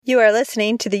You are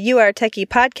listening to the You Are Techie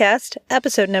podcast,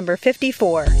 episode number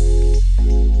 54.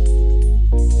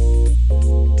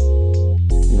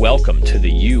 Welcome to the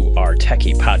You Are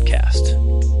Techie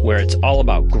podcast, where it's all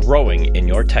about growing in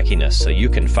your techiness so you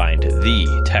can find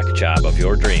the tech job of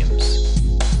your dreams.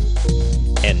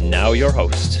 And now your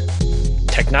host,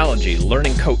 technology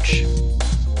learning coach,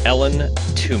 Ellen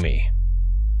Toomey.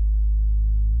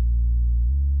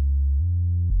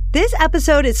 This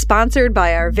episode is sponsored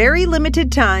by our very limited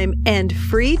time and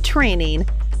free training,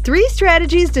 3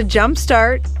 strategies to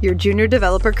jumpstart your junior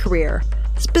developer career,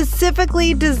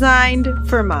 specifically designed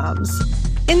for moms.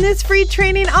 In this free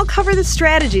training, I'll cover the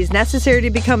strategies necessary to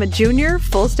become a junior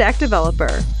full-stack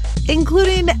developer,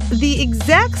 including the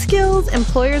exact skills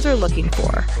employers are looking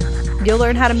for. You'll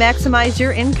learn how to maximize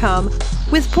your income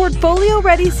with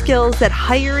portfolio-ready skills that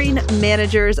hiring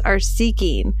managers are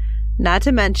seeking. Not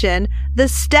to mention the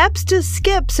steps to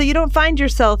skip so you don't find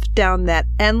yourself down that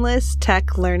endless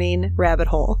tech learning rabbit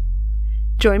hole.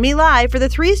 Join me live for the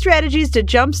 3 strategies to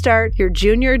jumpstart your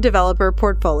junior developer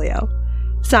portfolio.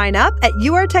 Sign up at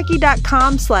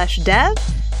youaretechy.com/dev.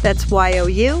 That's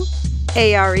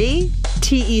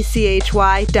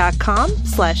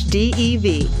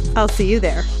youaretechy.com/DEV. I'll see you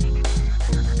there.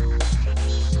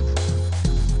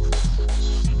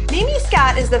 Mimi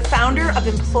Scott is the founder of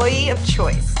Employee of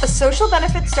Choice, a social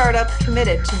benefit startup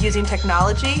committed to using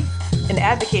technology and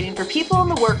advocating for people in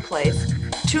the workplace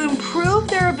to improve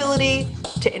their ability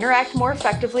to interact more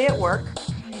effectively at work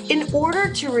in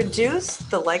order to reduce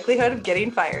the likelihood of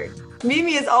getting fired.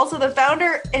 Mimi is also the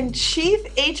founder and chief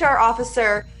HR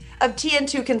officer of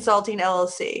TN2 Consulting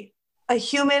LLC, a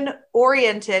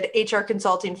human-oriented HR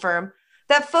consulting firm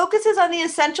that focuses on the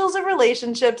essentials of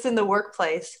relationships in the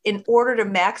workplace in order to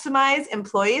maximize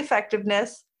employee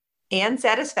effectiveness and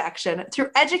satisfaction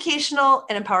through educational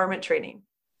and empowerment training.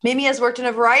 Mimi has worked in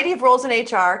a variety of roles in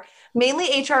HR,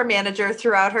 mainly HR manager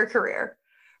throughout her career.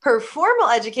 Her formal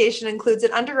education includes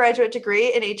an undergraduate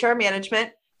degree in HR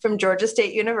management from Georgia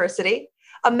State University,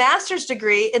 a master's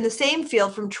degree in the same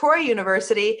field from Troy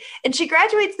University, and she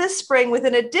graduates this spring with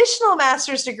an additional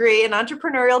master's degree in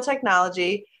entrepreneurial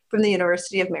technology from the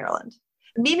University of Maryland.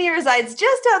 Mimi resides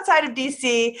just outside of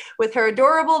DC with her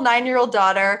adorable 9-year-old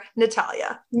daughter,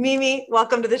 Natalia. Mimi,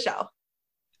 welcome to the show.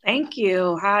 Thank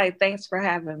you. Hi, thanks for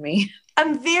having me.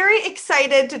 I'm very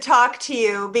excited to talk to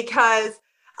you because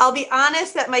I'll be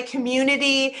honest that my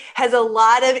community has a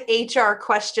lot of HR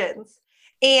questions,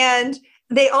 and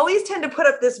they always tend to put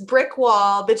up this brick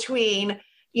wall between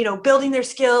building their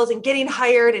skills and getting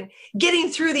hired and getting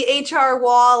through the HR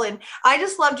wall. And I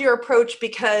just loved your approach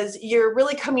because you're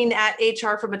really coming at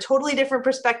HR from a totally different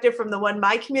perspective from the one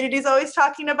my community is always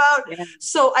talking about. Yeah.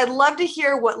 So I'd love to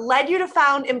hear what led you to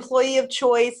found Employee of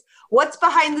Choice. What's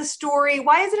behind the story?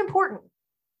 Why is it important?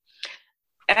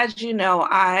 As you know,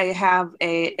 I have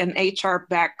an HR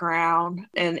background,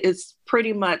 and it's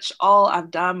pretty much all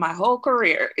I've done my whole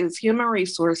career is human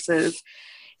resources.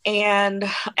 And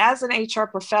as an HR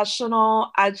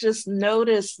professional, I just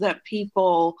noticed that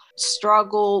people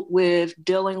struggle with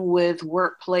dealing with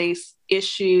workplace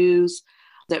issues,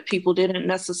 that people didn't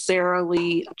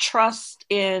necessarily trust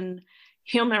in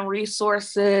human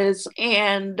resources,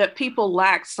 and that people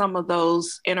lack some of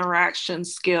those interaction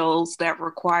skills that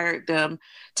required them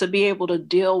to be able to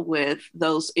deal with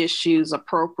those issues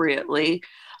appropriately.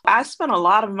 I spent a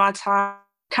lot of my time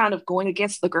kind of going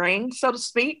against the grain, so to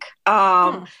speak.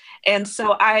 And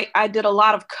so I did a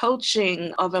lot of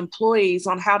coaching of employees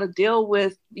on how to deal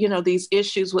with, these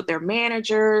issues with their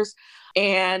managers.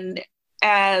 And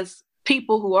as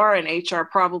people who are in HR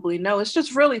probably know, it's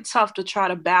just really tough to try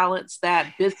to balance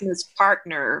that business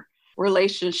partner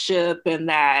relationship, and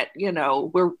that,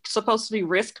 we're supposed to be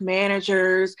risk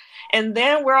managers, and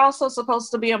then we're also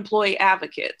supposed to be employee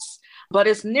advocates. But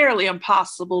it's nearly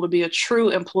impossible to be a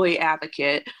true employee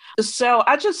advocate. So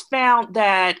I just found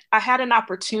that I had an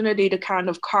opportunity to kind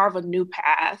of carve a new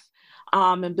path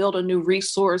and build a new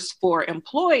resource for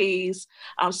employees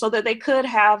so that they could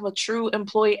have a true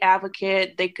employee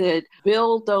advocate. They could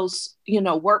build those,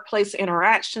 workplace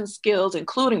interaction skills,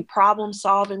 including problem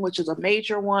solving, which is a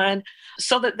major one,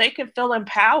 so that they could feel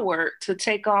empowered to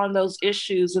take on those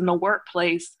issues in the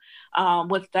workplace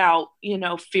without,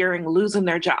 fearing losing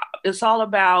their job. It's all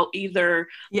about either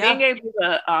being able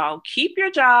to keep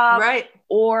your job, right,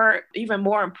 or even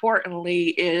more importantly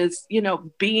is,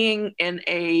 being in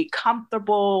a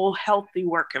comfortable, healthy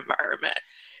work environment.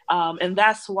 And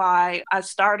that's why I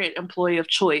started Employee of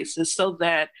Choice, is so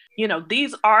that,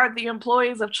 these are the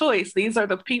employees of choice. These are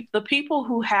the people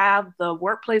who have the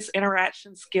workplace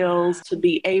interaction skills to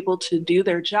be able to do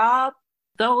their job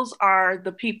those are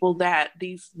the people that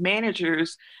these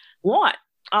managers want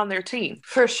on their team.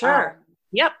 For sure.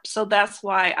 Yep. So that's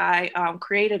why I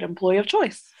created Employee of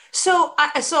Choice. So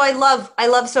I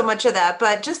love so much of that,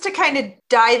 but just to kind of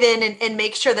dive in and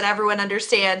make sure that everyone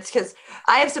understands, because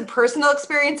I have some personal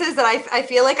experiences that I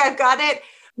feel like I've got it.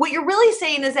 What you're really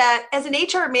saying is that as an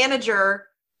HR manager,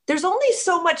 there's only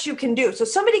so much you can do. So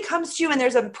somebody comes to you and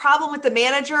there's a problem with the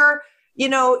manager, you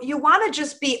want to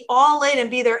just be all in and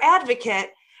be their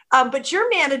advocate. But you're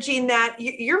managing that,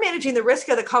 you're managing the risk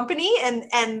of the company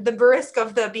and the risk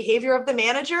of the behavior of the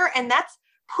manager. And that's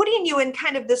putting you in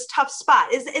kind of this tough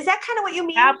spot. Is that kind of what you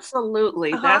mean?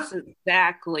 Absolutely. That's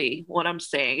exactly what I'm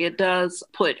saying. It does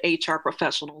put HR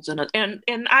professionals in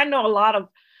and I know a lot of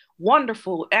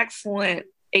wonderful, excellent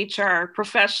HR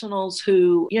professionals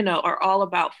who, are all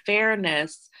about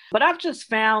fairness. But I've just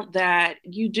found that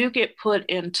you do get put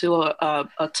into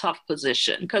a tough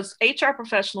position because HR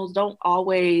professionals don't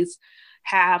always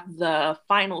have the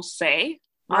final say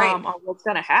on what's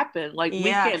going to happen. Like we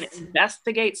can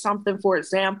investigate something, for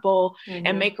example,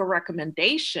 and make a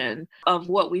recommendation of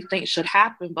what we think should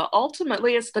happen. But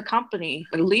ultimately, it's the company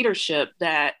and leadership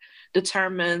that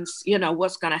determines,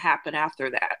 what's going to happen after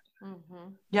that.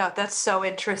 Mm-hmm. Yeah, that's so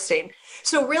interesting.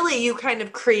 So really, you kind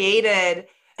of created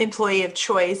Employee of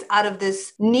Choice out of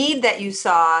this need that you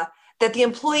saw that the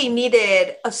employee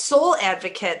needed a sole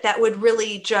advocate that would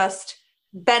really just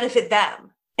benefit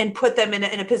them and put them in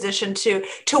a position to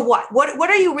what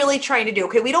are you really trying to do?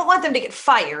 Okay, we don't want them to get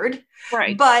fired,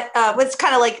 right? But it's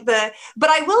kind of like but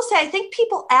I will say, I think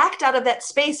people act out of that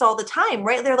space all the time,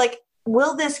 right? They're like,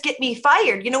 will this get me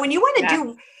fired? When you want to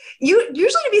do, you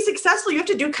usually, to be successful, you have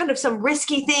to do kind of some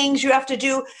risky things you have to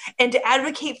do and to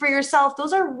advocate for yourself.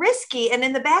 Those are risky. And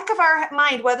in the back of our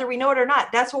mind, whether we know it or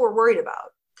not, that's what we're worried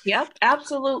about. Yep,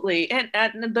 absolutely. And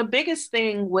the biggest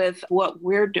thing with what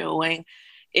we're doing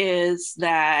is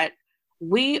that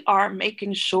we are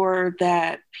making sure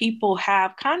that people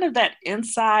have kind of that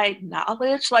inside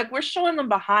knowledge, like we're showing them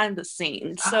behind the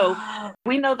scenes. So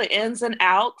we know the ins and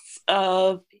outs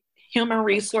of human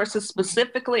resources,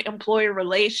 specifically employee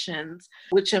relations,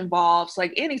 which involves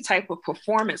like any type of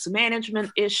performance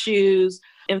management issues,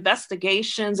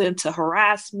 investigations into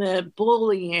harassment,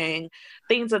 bullying,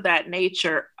 things of that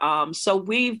nature. So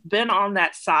we've been on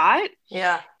that side,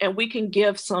 and we can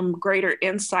give some greater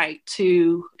insight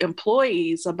to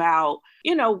employees about,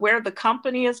 where the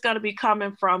company is going to be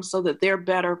coming from so that they're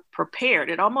better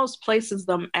prepared. It almost places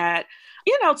them at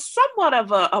somewhat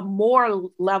of a more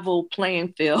level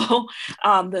playing field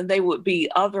than they would be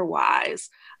otherwise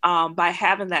by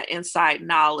having that inside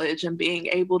knowledge and being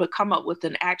able to come up with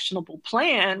an actionable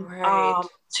plan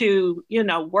to,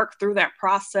 work through that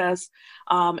process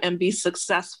and be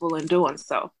successful in doing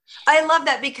so. I love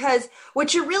that, because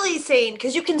what you're really saying,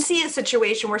 because you can see a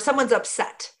situation where someone's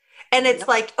upset and it's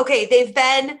like, okay, they've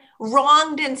been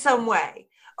wronged in some way.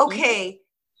 Okay,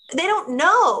 they don't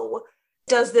know.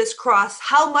 Does this cross?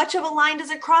 How much of a line does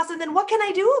it cross? And then what can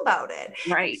I do about it?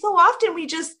 Right. So often we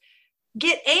just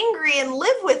get angry and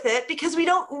live with it because we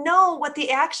don't know what the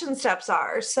action steps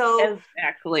are. So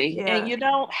exactly. Yeah. And you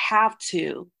don't have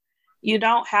to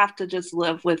just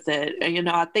live with it.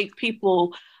 I think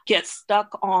people get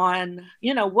stuck on,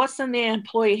 what's in the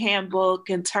employee handbook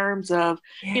in terms of,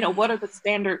 what are the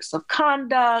standards of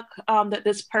conduct that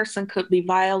this person could be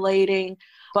violating.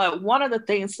 But one of the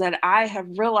things that I have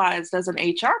realized as an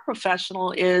HR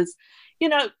professional is,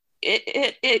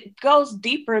 it goes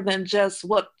deeper than just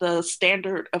what the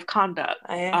standard of conduct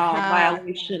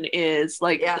violation is.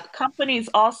 Like companies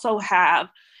also have,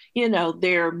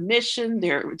 their mission,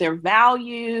 their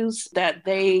values that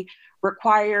they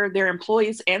require their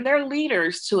employees and their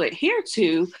leaders to adhere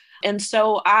to. And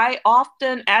so I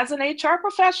often, as an HR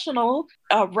professional,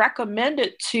 recommend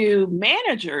it to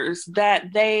managers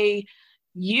that they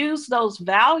use those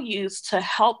values to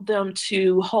help them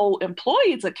to hold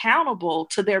employees accountable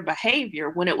to their behavior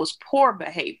when it was poor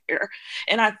behavior.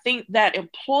 And I think that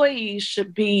employees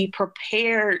should be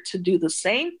prepared to do the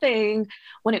same thing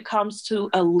when it comes to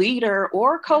a leader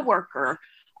or a coworker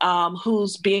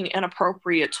who's being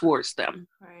inappropriate towards them.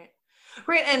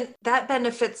 Right. And that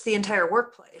benefits the entire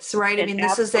workplace, right? I mean,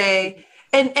 this is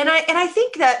And I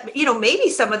think that, maybe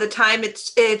some of the time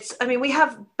it's, we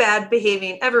have bad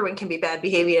behaving. Everyone can be bad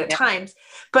behaving at times,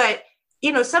 but,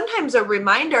 sometimes a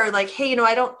reminder like, hey,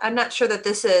 I'm not sure that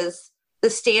this is the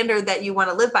standard that you want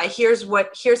to live by. Here's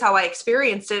how I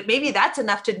experienced it. Maybe that's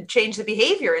enough to change the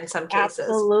behavior in some cases.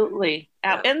 Absolutely.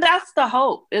 Yeah. And that's the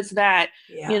hope, is that,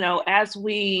 as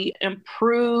we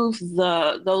improve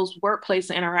those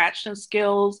workplace interaction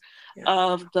skills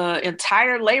of the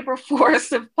entire labor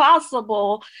force, if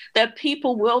possible, that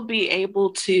people will be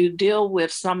able to deal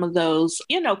with some of those,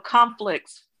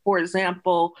 conflicts, for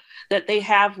example, that they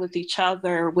have with each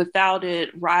other without it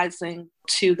rising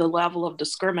to the level of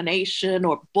discrimination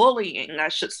or bullying, I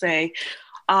should say,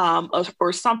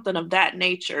 or something of that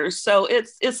nature. So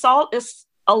it's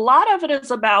a lot of it is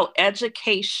about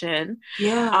education,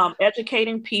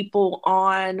 educating people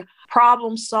on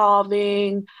problem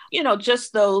solving,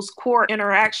 just those core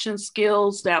interaction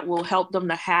skills that will help them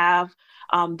to have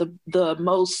the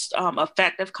most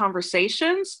effective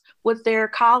conversations with their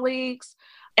colleagues.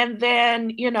 And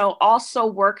then, also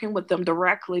working with them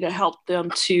directly to help them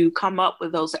to come up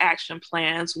with those action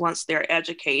plans once they're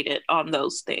educated on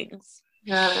those things.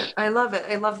 Got it. I love it.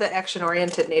 I love the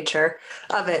action-oriented nature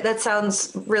of it. That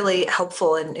sounds really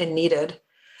helpful and needed.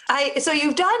 So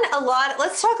you've done a lot.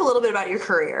 Let's talk a little bit about your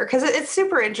career, because it's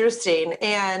super interesting.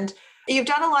 And you've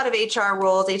done a lot of HR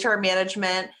roles, HR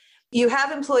management. You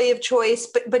have employee of choice,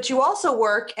 but you also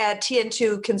work at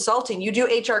TN2 Consulting. You do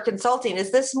HR consulting.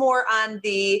 Is this more on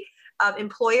the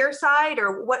employer side,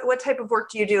 or what type of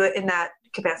work do you do in that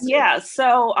capacity? Yeah,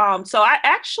 so I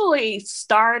actually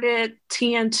started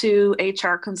TN2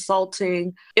 HR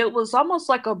Consulting. It was almost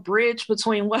like a bridge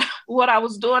between what I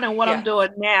was doing and what I'm doing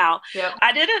now. Yep.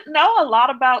 I didn't know a lot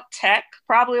about tech,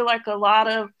 probably like a lot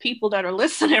of people that are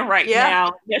listening right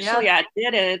now. Initially, I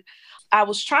didn't. I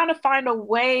was trying to find a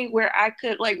way where I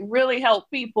could really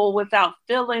help people without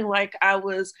feeling like I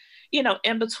was,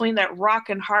 in between that rock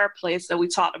and hard place that we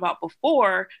talked about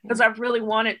before, because I really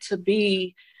wanted to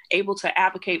be able to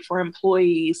advocate for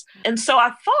employees. And so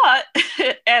I thought,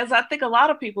 as I think a lot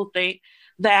of people think,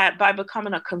 that by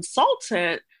becoming a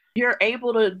consultant, you're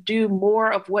able to do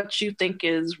more of what you think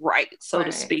is right, so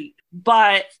to speak.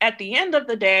 But at the end of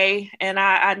the day, and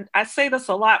I say this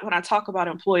a lot when I talk about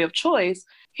employee of choice,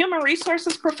 human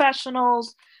resources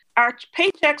professionals, our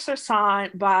paychecks are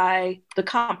signed by the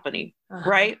company,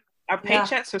 right? Our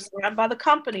paychecks are signed by the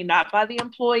company, not by the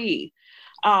employee.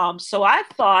 So I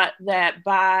thought that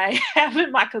by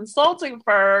having my consulting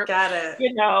firm,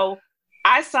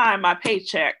 I sign my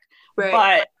paycheck. Right.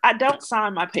 But I don't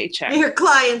sign my paycheck. Your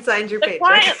client signs your paycheck.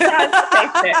 Client signs the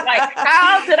paycheck.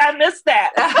 How did I miss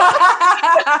that?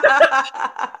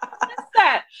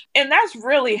 And that's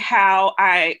really how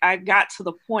I got to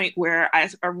the point where I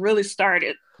really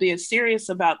started being serious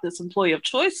about this employee of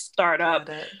choice startup,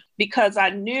 because I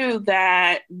knew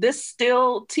that this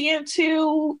still,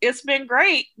 TN2, it's been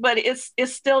great, but it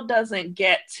still doesn't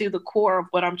get to the core of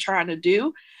what I'm trying to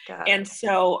do. And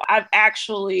so I've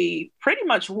actually pretty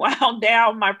much wound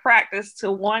down my practice to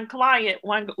one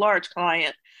large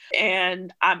client.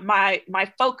 And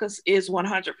my focus is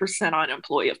 100% on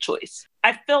employee of choice.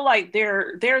 I feel like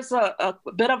there's a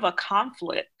bit of a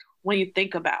conflict when you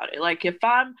think about it. Like if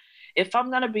I'm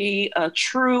going to be a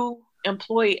true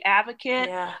employee advocate,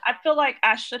 I feel like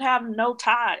I should have no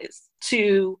ties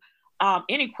to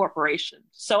any corporation.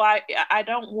 So I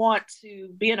don't want to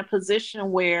be in a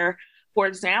position where, for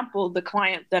example, the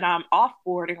client that I'm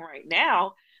offboarding right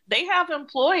now, they have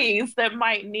employees that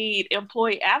might need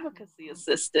employee advocacy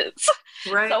assistance.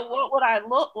 Right. So what would I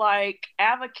look like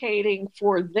advocating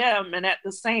for them and at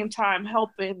the same time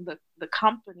helping the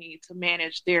company to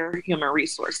manage their human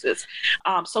resources?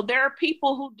 So there are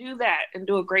people who do that and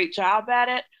do a great job at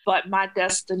it, but my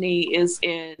destiny is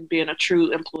in being a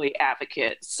true employee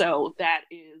advocate. So that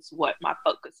is what my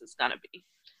focus is going to be.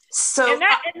 So and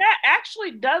that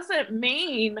actually doesn't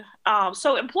mean,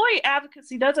 so employee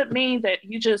advocacy doesn't mean that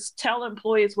you just tell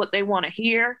employees what they want to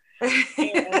hear. And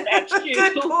that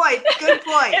Good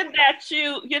point. And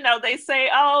that they say,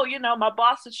 oh, my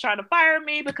boss is trying to fire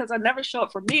me because I never show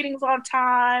up for meetings on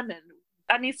time and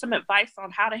I need some advice on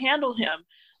how to handle him.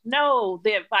 No,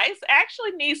 the advice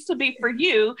actually needs to be for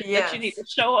you, that you need to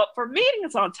show up for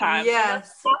meetings on time. Yes. So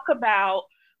let's talk about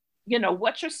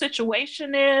what your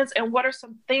situation is and what are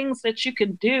some things that you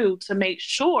can do to make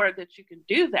sure that you can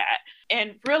do that.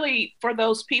 And really for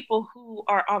those people who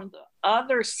are on the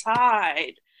other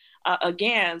side,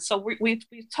 again, so we've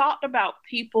talked about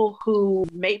people who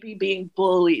may be being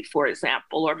bullied, for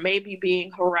example, or maybe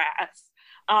being harassed.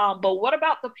 But what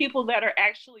about the people that are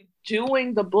actually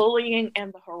doing the bullying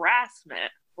and the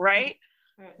harassment, right?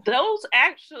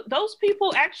 Mm-hmm. Those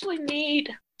people actually need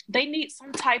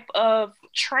some type of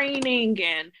training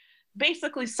and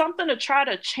basically something to try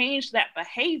to change that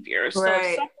behavior. So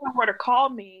if someone were to call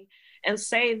me and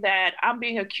say that I'm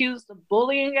being accused of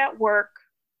bullying at work,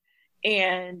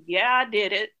 and yeah, I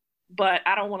did it, but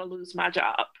I don't want to lose my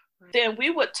job. Right. Then we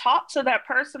would talk to that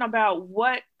person about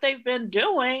what they've been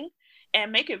doing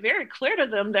and make it very clear to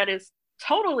them that it's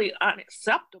totally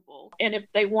unacceptable. And if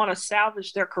they want to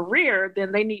salvage their career,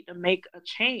 then they need to make a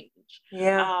change.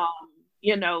 Yeah.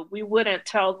 We wouldn't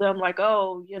tell them like,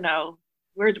 oh,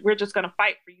 we're just going to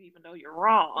fight for you, even though you're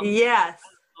wrong. Yes.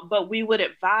 But we would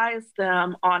advise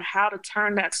them on how to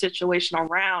turn that situation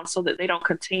around so that they don't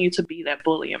continue to be that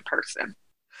bullying person.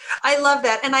 I love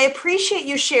that. And I appreciate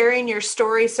you sharing your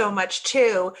story so much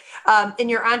too, in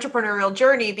your entrepreneurial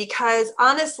journey, because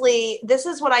honestly, this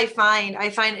is what I find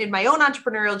in my own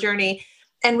entrepreneurial journey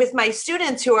and with my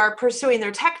students who are pursuing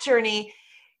their tech journey.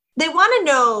 They want to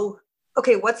know,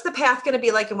 okay, what's the path going to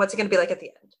be like and what's it going to be like at the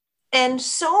end? And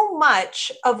so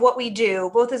much of what we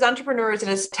do, both as entrepreneurs and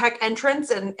as tech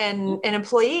entrants and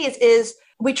employees, is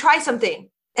we try something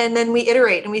and then we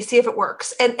iterate and we see if it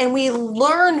works. And we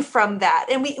learn from that.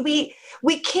 And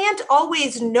we can't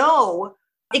always know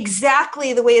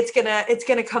exactly the way it's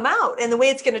gonna come out and the way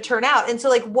it's gonna turn out. And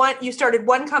so you started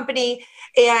one company,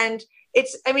 and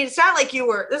it's not like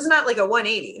this is not like a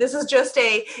 180. This is just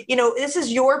this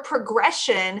is your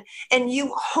progression and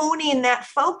you honing that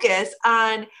focus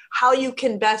on how you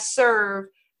can best serve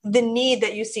the need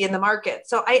that you see in the market.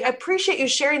 So I appreciate you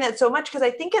sharing that so much, because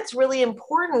I think it's really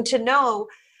important to know.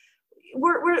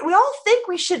 We all think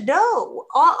we should know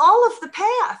all of the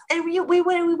path, and we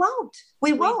won't.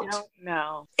 We won't. Don't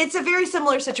know. It's a very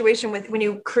similar situation with when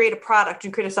you create a product,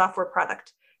 you create a software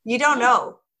product. You don't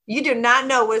know. You do not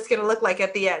know what it's going to look like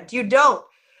at the end. You don't.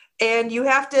 And you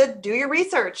have to do your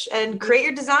research and create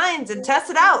your designs and test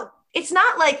it out. It's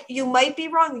not like you might be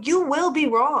wrong. You will be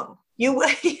wrong. You've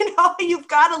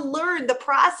got to learn. The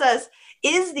process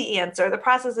is the answer. The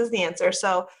process is the answer.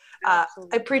 So I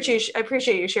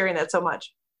appreciate you sharing that so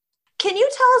much. Can you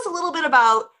tell us a little bit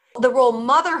about the role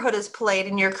motherhood has played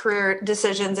in your career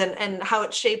decisions and how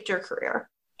it shaped your career?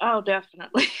 Oh,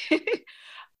 definitely.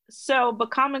 So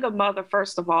becoming a mother,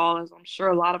 first of all, as I'm sure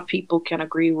a lot of people can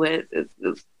agree with, is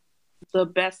the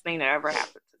best thing that ever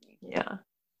happened to me. Yeah.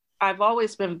 I've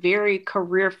always been very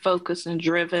career focused and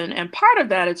driven. And part of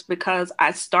that is because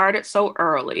I started so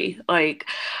early. Like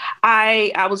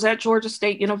I was at Georgia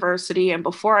State University, and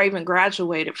before I even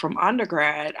graduated from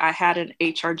undergrad, I had an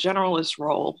HR generalist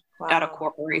role at a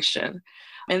corporation.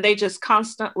 And they just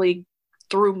constantly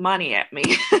threw money at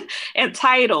me and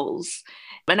titles.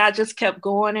 And I just kept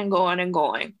going and going and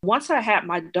going. Once I had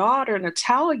my daughter,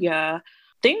 Natalia,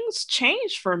 things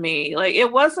changed for me. Like,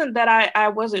 it wasn't that I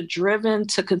wasn't driven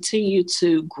to continue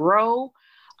to grow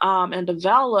and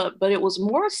develop, but it was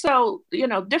more so,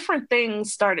 different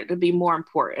things started to be more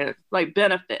important, like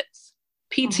benefits,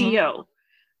 PTO,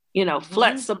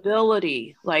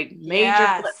 flexibility, like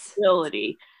major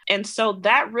flexibility. And so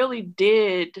that really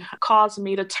did cause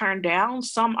me to turn down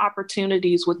some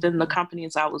opportunities within the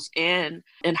companies I was in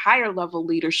higher level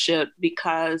leadership,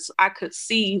 because I could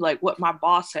see like what my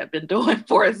boss had been doing,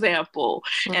 for example,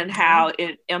 and how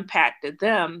it impacted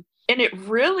them. And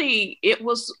it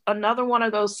was another one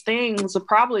of those things,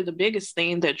 probably the biggest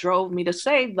thing that drove me to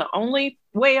say the only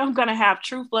way I'm going to have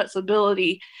true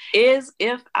flexibility is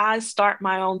if I start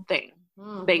my own thing,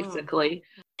 basically.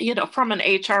 From an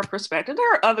HR perspective,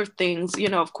 there are other things,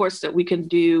 of course, that we can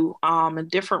do in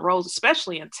different roles,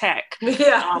 especially in tech,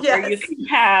 where you can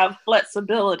have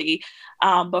flexibility.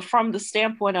 But from the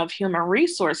standpoint of human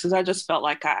resources, I just felt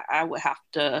like I would have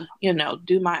to,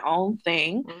 do my own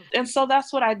thing. And so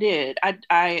that's what I did.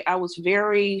 I was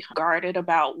very guarded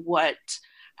about what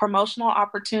promotional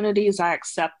opportunities I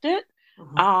accepted.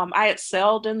 I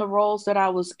excelled in the roles that I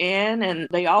was in, and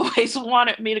they always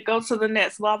wanted me to go to the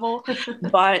next level.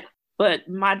 But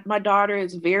my daughter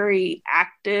is very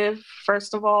active.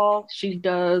 First of all, she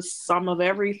does some of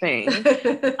everything,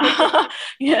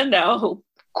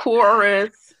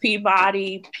 chorus,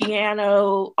 Peabody,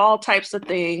 piano, all types of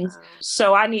things.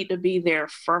 So I need to be there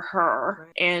for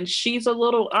her. And she's a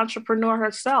little entrepreneur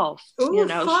herself. Ooh, she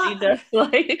does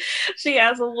she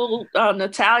has a little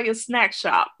Natalia snack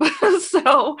shop.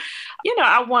 So,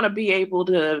 I want to be able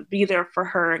to be there for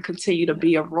her and continue to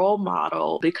be a role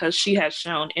model, because she has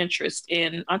shown interest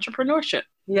in entrepreneurship.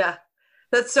 Yeah,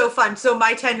 that's so fun. So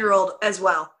my 10-year-old as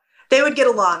well. They would get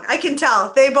along. I can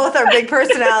tell. They both are big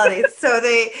personalities. So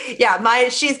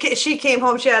she came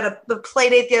home. She had a play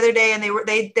date the other day, and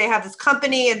they have this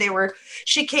company, and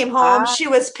she came home. She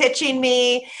was pitching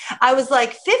me. I was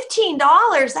like, $15.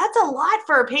 That's a lot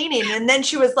for a painting. And then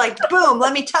she was like, boom,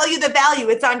 let me tell you the value.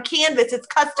 It's on canvas. It's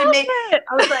custom made.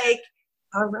 I was like,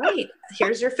 All right.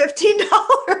 Here's your $15.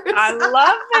 I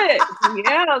love it.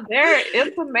 Yeah,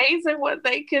 it's amazing what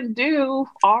they can do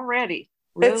already.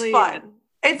 It's Really fun.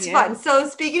 is. It's fun. So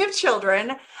speaking of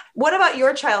children, what about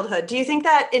your childhood? Do you think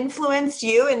that influenced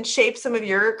you and shaped some of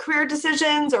your career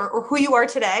decisions or who you are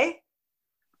today?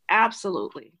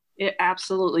 Absolutely. It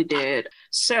absolutely did.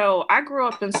 So I grew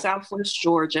up in Southwest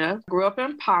Georgia, grew up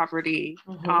in poverty.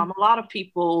 A lot of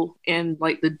people in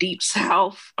like the deep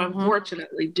South,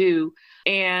 unfortunately, do.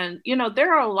 And,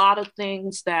 there are a lot of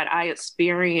things that I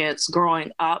experienced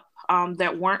growing up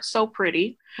that weren't so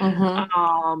pretty.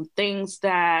 Things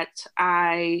that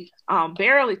I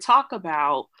barely talk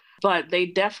about, but they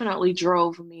definitely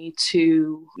drove me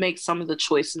to make some of the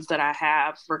choices that I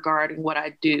have regarding what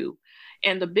I do.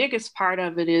 And the biggest part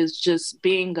of it is just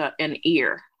being an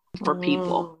ear for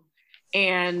people.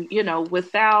 And,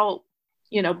 without,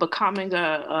 becoming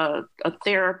a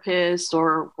therapist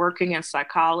or working in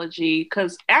psychology,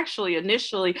 because actually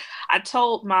initially I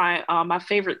told my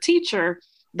favorite teacher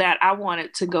that I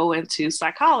wanted to go into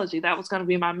psychology. That was going to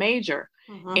be my major.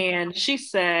 And she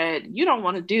said, you don't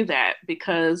want to do that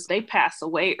because they pass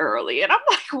away early. And I'm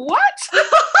like, what?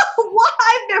 What?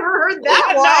 I've never heard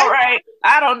that one. I know, right?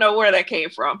 I don't know where that came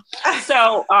from.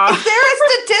 So, is there a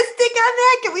statistic on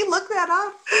that? Can we look that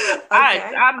up?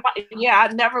 Okay. I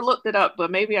never looked it up, but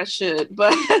maybe I should.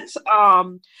 But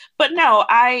no,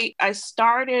 I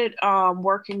started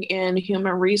working in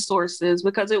human resources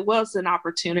because it was an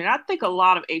opportunity. I think a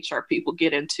lot of HR people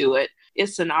get into it.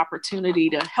 It's an opportunity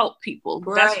to help people.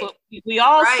 Right. That's what we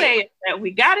all say, that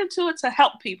we got into it to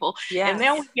help people. Yes. And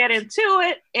then we get into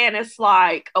it and it's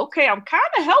like, okay, I'm kind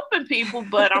of helping people,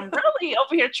 but I'm really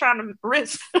over here trying to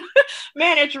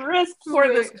manage risk for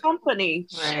this company.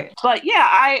 Right. But yeah,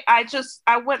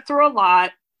 I went through a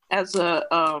lot as a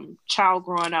child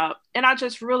growing up, and I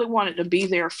just really wanted to be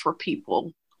there for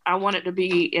people. I wanted to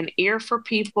be an ear for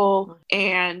people.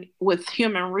 And with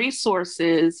human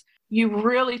resources, you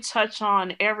really touch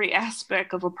on every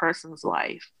aspect of a person's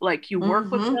life. Like you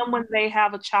work with them when they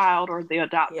have a child or they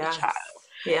adopt a child.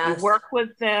 Yes. You work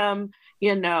with them,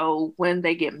 when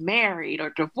they get married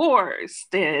or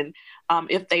divorced, and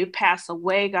if they pass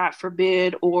away, God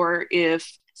forbid, or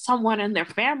if someone in their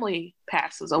family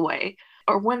passes away,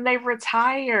 or when they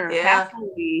retire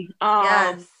happily,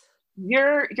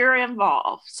 you're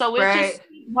involved. So it's just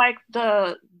like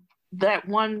that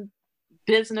one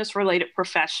business related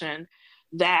profession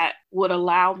that would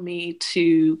allow me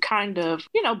to kind of,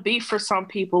 be for some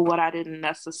people what I didn't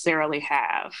necessarily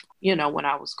have, when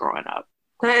I was growing up.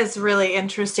 That is really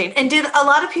interesting. And did a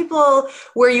lot of people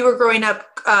where you were growing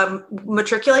up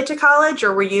matriculate to college,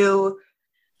 or were you?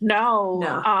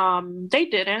 No. They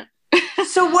didn't.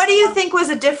 So what do you think was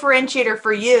a differentiator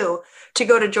for you to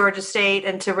go to Georgia State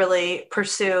and to really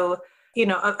pursue,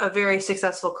 a very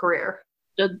successful career?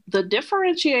 The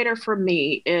differentiator for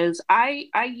me is I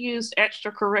used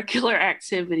extracurricular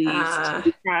activities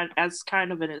as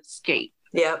kind of an escape.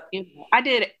 Yep. I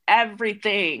did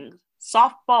everything: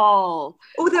 softball,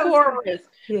 chorus,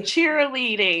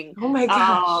 cheerleading. Oh my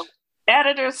gosh.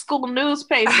 Editor school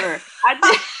newspaper.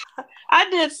 I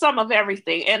did some of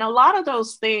everything. And a lot of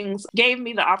those things gave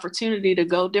me the opportunity to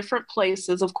go different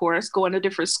places, of course, going to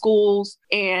different schools.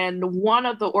 And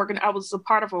I was a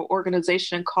part of an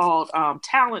organization called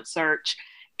Talent Search,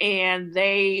 and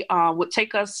they would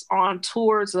take us on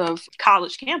tours of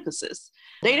college campuses.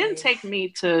 They didn't take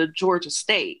me to Georgia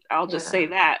State, I'll just say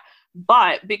that.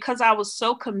 But because I was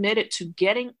so committed to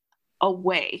getting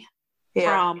away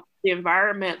from the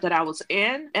environment that I was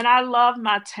in. And I love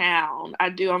my town. I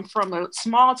do. I'm from a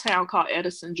small town called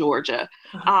Edison, Georgia.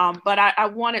 But I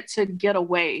wanted to get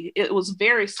away. It was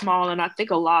very small. And I think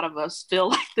a lot of us feel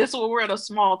like this when we're in a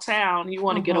small town, you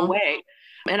want to get away.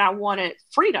 And I wanted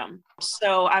freedom.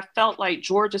 So I felt like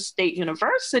Georgia State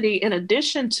University, in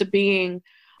addition to being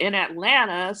in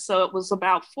Atlanta, so it was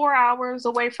about 4 hours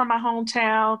away from my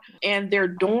hometown, and their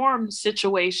dorm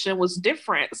situation was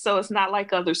different. So it's not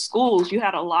like other schools. You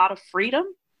had a lot of freedom,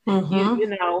 and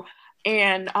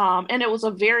it was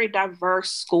a very diverse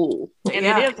school, and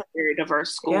it is a very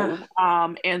diverse school.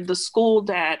 And the school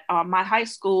that my high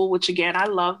school, which again I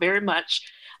love very much,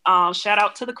 shout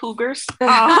out to the Cougars.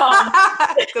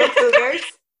 Go Cougars!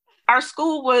 Our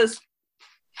school was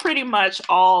pretty much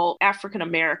all African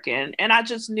American. And I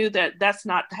just knew that that's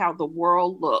not how the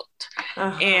world looked.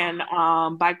 And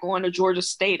by going to Georgia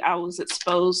State, I was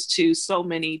exposed to so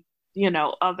many,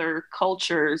 other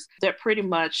cultures that pretty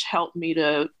much helped me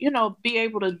to, be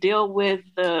able to deal with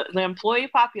the employee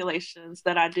populations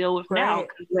that I deal with now.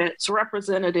 It's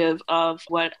representative of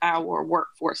what our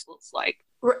workforce looks like.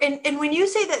 And when you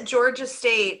say that Georgia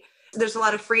State there's a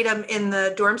lot of freedom in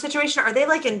the dorm situation. Are they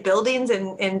like in buildings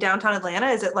in downtown Atlanta?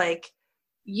 Is it like?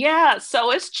 Yeah,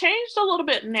 so it's changed a little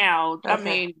bit now. Okay. I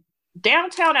mean,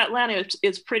 downtown Atlanta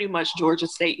is pretty much Georgia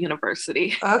State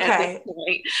University at Okay. this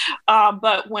point.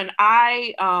 But when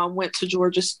I went to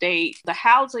Georgia State, the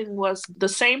housing was the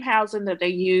same housing that they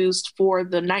used for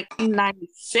the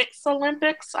 1996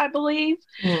 Olympics, I believe.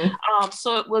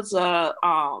 So it was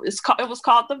it was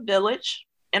called the Village,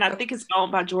 and I think it's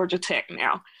owned by Georgia Tech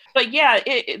now. But yeah,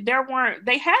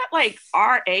 they had like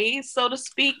RAs, so to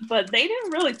speak, but they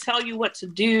didn't really tell you what to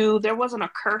do. There wasn't a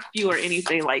curfew or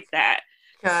anything like that.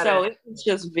 So it was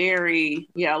just a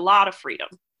lot of freedom.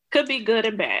 Could be good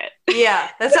and bad. Yeah,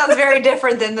 that sounds very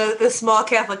different than the small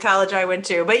Catholic college I went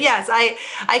to. But yes,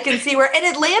 I can see where, and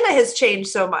Atlanta has changed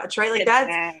so much, right? Like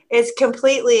it's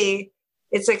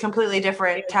a completely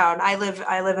different town. I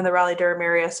live in the Raleigh-Durham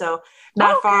area, so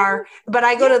not far. But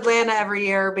I go to Atlanta every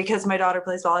year because my daughter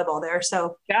plays volleyball there.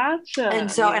 So gotcha.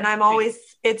 And and I'm always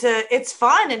it's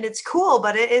fun and it's cool,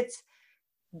 but it's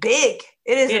big.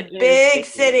 It is a big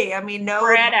city. I mean,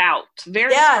 spread out.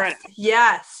 Very spread out.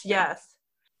 Yes.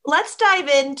 Let's dive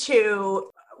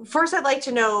into, first I'd like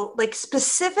to know, like,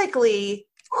 specifically,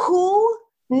 who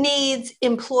needs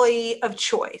employee of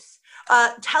choice?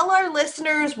 Tell our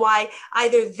listeners why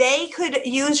either they could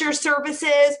use your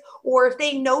services, or if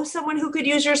they know someone who could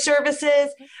use your services,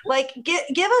 like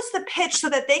give us the pitch so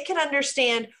that they can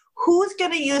understand who's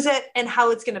going to use it and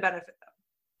how it's going to benefit them.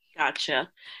 Gotcha.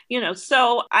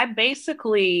 So I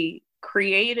basically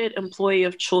created employee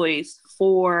of choice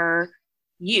for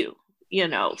you.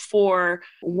 For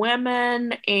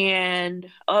women and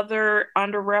other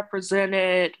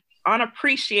underrepresented,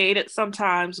 unappreciated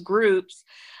sometimes groups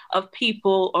of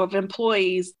people, of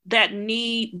employees that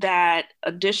need that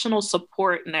additional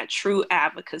support and that true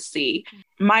advocacy.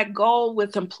 My goal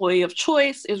with Employee of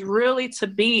Choice is really to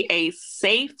be a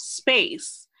safe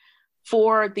space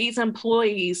for these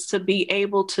employees to be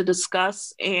able to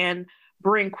discuss and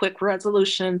bring quick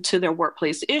resolution to their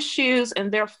workplace issues,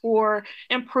 and therefore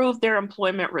improve their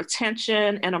employment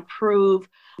retention and improve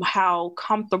how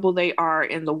comfortable they are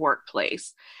in the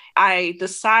workplace. I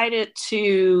decided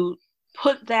to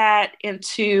put that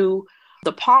into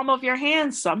the palm of your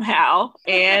hand somehow.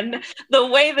 And the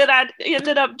way that I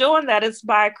ended up doing that is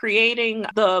by creating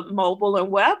the mobile and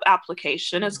web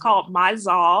application. It's called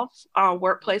MyZolve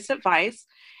Workplace Advice.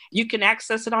 You can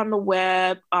access it on the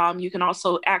web. You can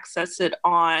also access it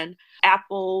on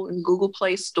Apple and Google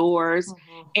Play stores.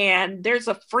 And there's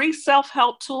a free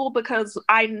self-help tool because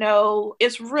I know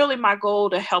it's really my goal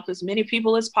to help as many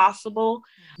people as possible.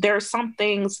 There are some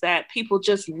things that people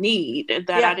just need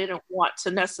that I didn't want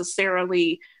to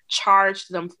necessarily charge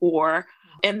them for.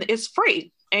 And it's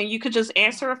free. And you could just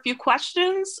answer a few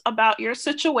questions about your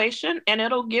situation and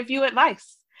it'll give you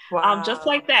advice. Wow. Just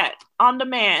like that, on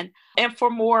demand. And for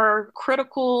more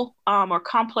critical or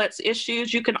complex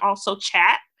issues, you can also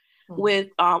chat with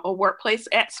a workplace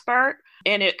expert,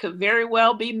 and it could very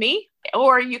well be me,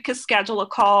 or you could schedule a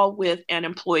call with an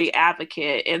employee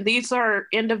advocate. And these are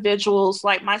individuals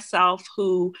like myself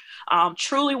who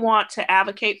truly want to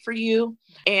advocate for you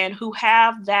and who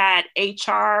have that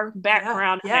HR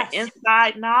background, that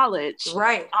inside knowledge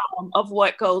of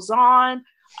what goes on.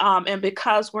 And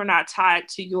because we're not tied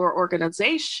to your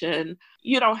organization,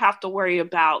 you don't have to worry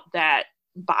about that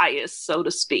bias, so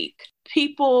to speak.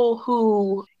 People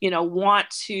who, want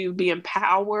to be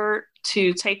empowered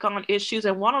to take on issues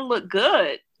and want to look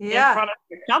good in front of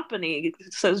your company,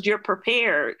 so you're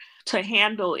prepared to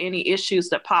handle any issues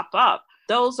that pop up.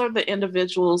 Those are the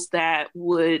individuals that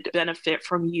would benefit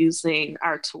from using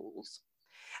our tools.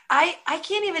 I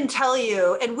can't even tell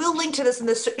you, and we'll link to this in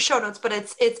the show notes, but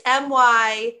it's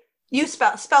MY, you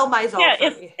spell MyZolve. Yeah,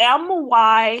 it's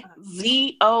MyZolve.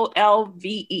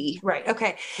 Right.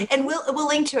 Okay. And we'll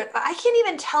link to it. I can't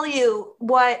even tell you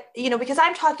what, because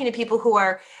I'm talking to people who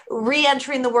are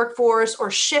re-entering the workforce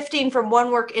or shifting from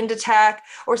one work into tech,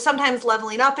 or sometimes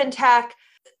leveling up in tech.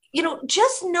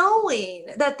 Just knowing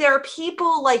that there are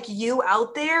people like you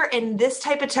out there and this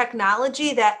type of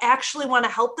technology that actually want to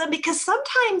help them, because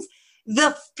sometimes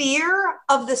the fear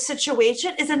of the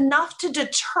situation is enough to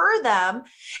deter them.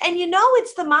 And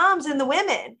it's the moms and the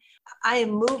women. I am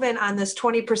moving on this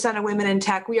 20% of women in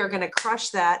tech. We are going to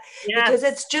crush that because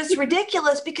it's just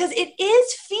ridiculous, because it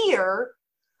is fear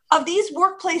of these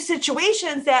workplace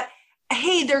situations that,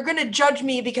 hey, they're going to judge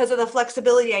me because of the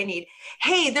flexibility I need.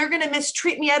 Hey, they're going to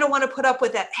mistreat me. I don't want to put up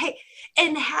with that. Hey,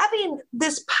 and having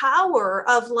this power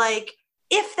of like,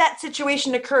 if that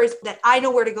situation occurs, that I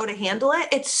know where to go to handle it.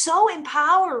 It's so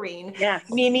empowering. Yes.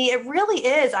 Mimi, it really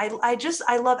is. I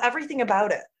love everything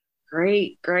about it.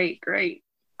 Great.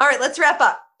 All right, let's wrap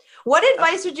up. What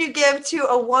advice would you give to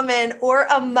a woman or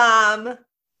a mom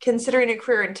considering a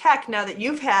career in tech now that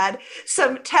you've had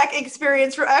some tech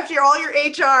experience after all your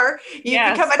HR,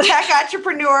 you've become a tech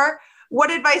entrepreneur?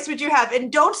 What advice would you have?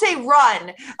 And don't say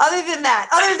run. Other than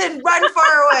run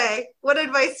far away, what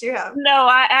advice do you have? No,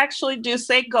 I actually do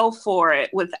say go for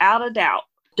it without a doubt.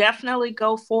 Definitely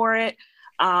go for it.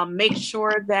 Make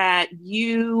sure that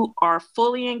you are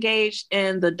fully engaged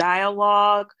in the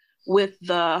dialogue with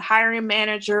the hiring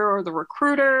manager or the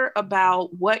recruiter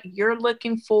about what you're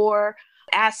looking for.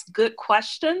 Ask good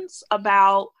questions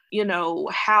about,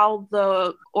 how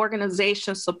the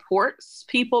organization supports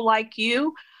people like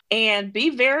you, and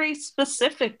be very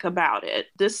specific about it.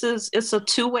 It's a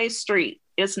two-way street.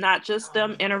 It's not just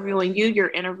them interviewing you, you're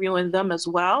interviewing them as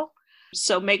well.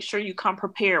 So make sure you come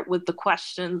prepared with the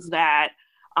questions that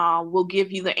will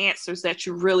give you the answers that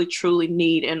you really, truly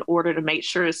need in order to make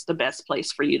sure it's the best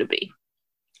place for you to be.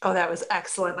 Oh, that was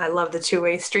excellent. I love the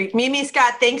two-way street. Mimi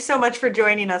Scott, thanks so much for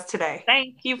joining us today.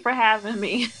 Thank you for having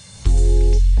me.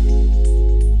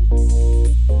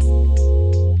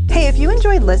 Hey, if you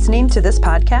enjoyed listening to this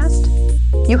podcast,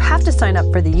 you have to sign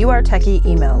up for the You Are Techie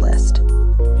email list.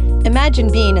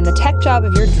 Imagine being in the tech job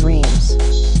of your dreams.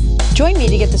 Join me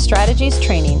to get the strategies,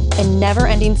 training, and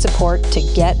never-ending support to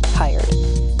get hired.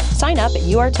 Sign up at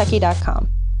youaretechy.com.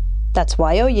 That's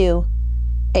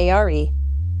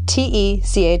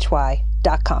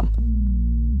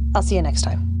youaretechy.com. I'll see you next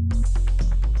time.